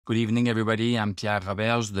Good evening, everybody. I'm Pierre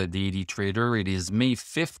Roberge, the Daily Trader. It is May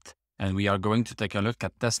 5th, and we are going to take a look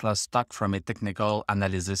at Tesla stock from a technical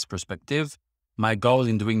analysis perspective. My goal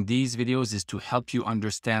in doing these videos is to help you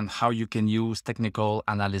understand how you can use technical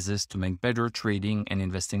analysis to make better trading and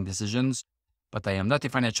investing decisions. But I am not a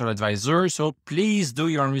financial advisor, so please do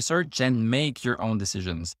your own research and make your own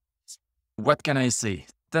decisions. What can I say?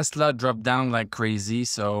 Tesla dropped down like crazy.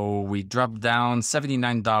 So we dropped down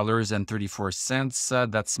 $79.34.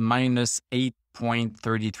 That's minus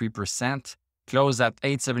 8.33%. Closed at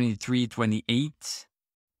 873.28.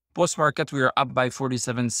 Post-market, we are up by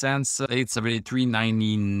 47 cents,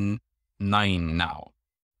 873.99 now.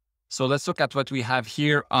 So let's look at what we have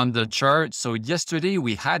here on the chart. So yesterday,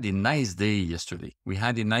 we had a nice day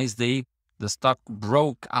The stock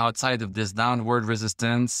broke outside of this downward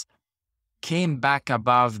resistance, came back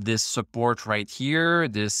above this support right here,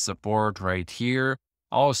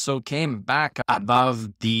 also came back above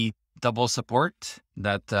the double support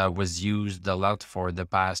that was used a lot for the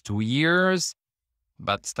past 2 years,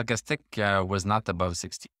 but stochastic was not above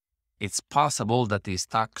 60. It's possible that the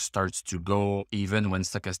stock starts to go even when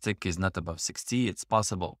stochastic is not above 60. It's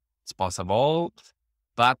possible,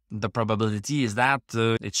 but the probability is that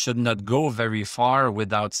it should not go very far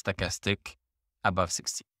without stochastic above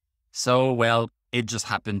 60. So, well, it just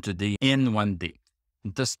happened today in one day.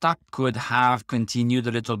 The stock could have continued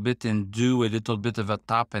a little bit and do a little bit of a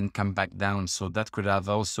top and come back down. So that could have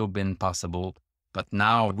also been possible. But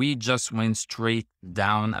now we just went straight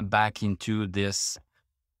down back into this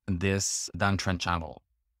downtrend channel.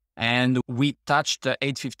 And we touched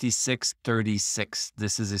 856.36.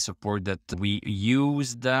 This is a support that we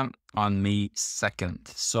used on May 2nd.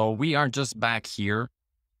 So we are just back here.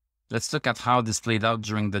 Let's look at how this played out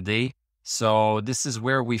during the day. So this is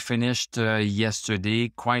where we finished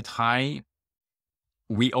yesterday, quite high.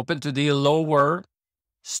 We opened today lower,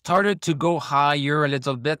 started to go higher a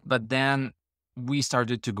little bit, but then we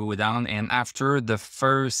started to go down. And after the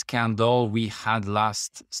first candle, we had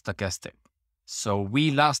lost stochastic. So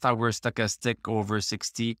we lost our stochastic over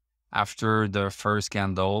 60 after the first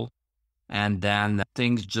candle. And then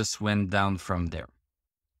things just went down from there.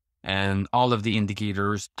 And all of the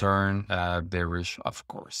indicators turn bearish, of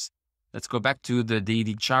course. Let's go back to the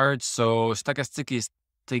daily chart. So stochastic is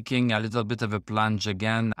taking a little bit of a plunge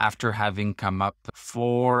again after having come up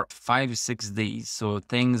for 5-6 days. So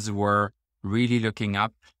things were really looking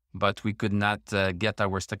up, but we could not get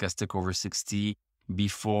our stochastic over 60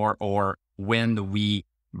 before or when we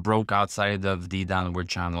broke outside of the downward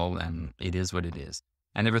channel, and it is what it is.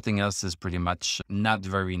 And everything else is pretty much not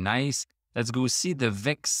very nice. Let's go see the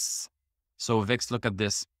VIX. So VIX, look at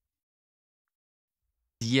this.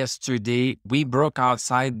 Yesterday, we broke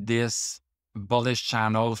outside this bullish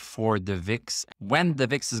channel for the VIX. When the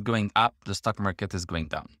VIX is going up, the stock market is going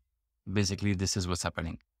down. Basically, this is what's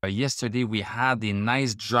happening. Yesterday, we had a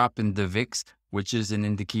nice drop in the VIX, which is an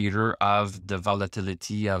indicator of the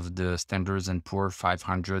volatility of the Standard & Poor's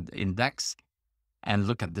 500 index. And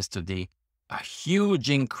look at this today. A huge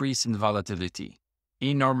increase in volatility.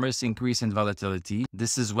 Enormous increase in volatility.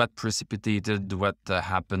 This is what precipitated what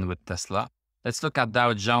happened with Tesla. Let's look at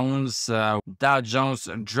Dow Jones. Dow Jones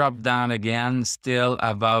dropped down again, still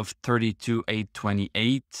above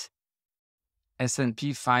 32,828.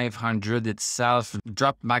 S&P 500 itself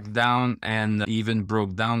dropped back down and even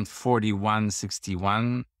broke down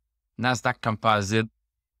 4161. Nasdaq Composite,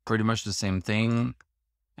 pretty much the same thing.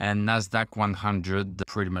 And Nasdaq 100,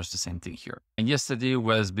 pretty much the same thing here. And yesterday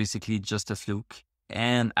was basically just a fluke.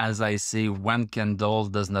 And as I say, one candle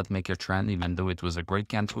does not make a trend, even though it was a great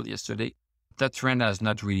candle yesterday. That trend has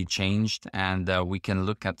not really changed. And we can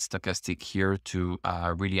look at stochastic here to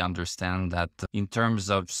really understand that in terms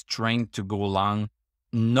of strength to go long,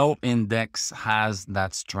 no index has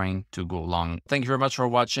that strength to go long. Thank you very much for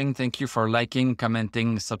watching. Thank you for liking,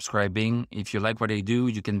 commenting, subscribing. If you like what I do,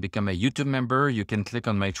 you can become a YouTube member. You can click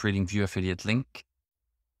on my TradingView affiliate link.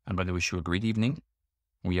 I'm going to wish you a great evening.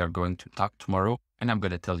 We are going to talk tomorrow, and I'm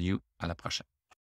going to tell you à la prochaine.